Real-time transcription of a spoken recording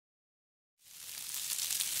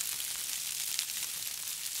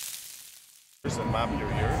and map your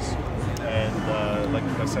ears. And like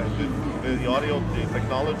I said, the audio, the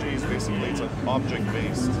technology is basically, it's an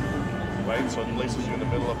object-based, right? So it places you in the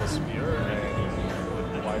middle of a sphere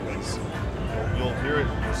and it widens. You'll hear it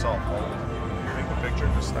yourself. I'll take a picture,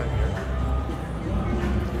 just stand here.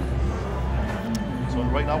 So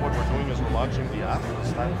right now what we're doing is we're launching the app.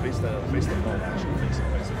 Stand face the phone, actually face it.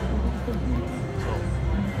 So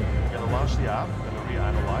we're gonna launch the app, we're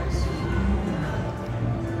gonna reanalyze,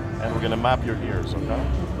 and we're gonna map your ears, okay?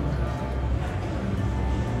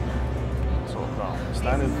 So now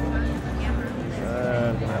stand in.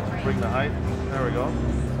 I'm gonna bring the height. There we go.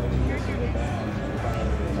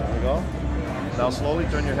 There we go. Now slowly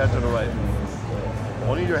turn your head to the right.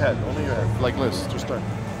 Only your head, like this. Just turn.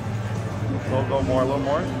 Go more, a little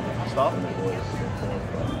more. Stop.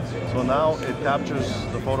 So now it captures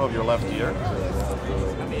the photo of your left ear.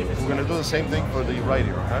 We're going to do the same thing for the right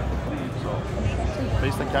ear, okay? So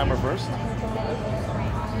face the camera first.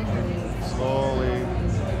 Slowly.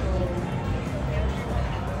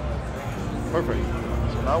 Perfect.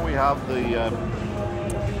 So now we have the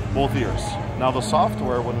both ears. Now the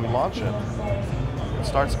software, when we launch it, it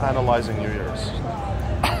starts analyzing your ears.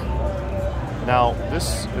 Now,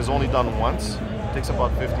 this is only done once. It takes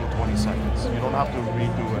about 15-20 seconds. You don't have to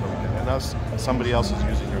redo it again, unless somebody else is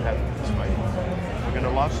using your headphones, right? We're going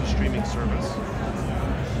to launch the streaming service.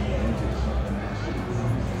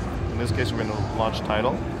 In this case, we're going to launch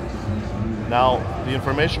Tidal. Now, the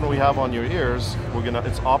information we have on your ears,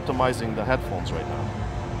 it's optimizing the headphones right now.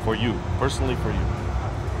 For you, personally for you.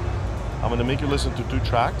 I'm going to make you listen to 2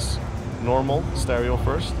 tracks. Normal, stereo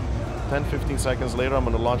first. 10-15 seconds later, I'm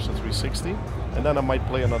going to launch the 360, and then I might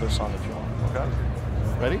play another song if you want. Okay?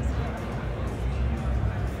 Ready?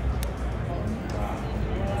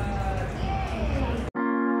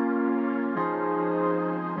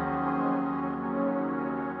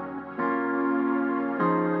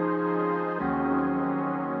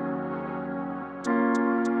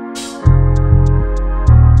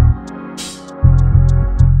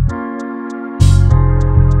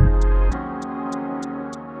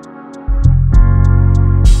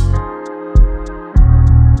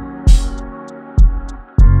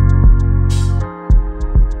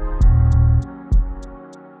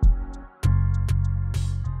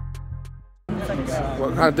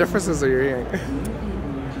 What kind of differences are you hearing?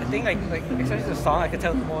 I think like especially the song, I can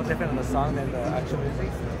tell more different on the song than the actual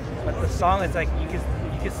music. But the song is like you can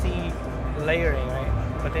see layering,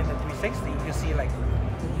 right? But then the 360 you can see like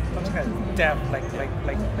some kind of depth,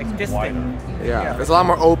 like distance. Yeah, it's a lot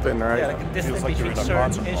more open, right? Yeah, like a distance like between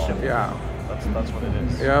certain instruments. Yeah, that's what it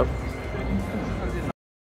is. Yep.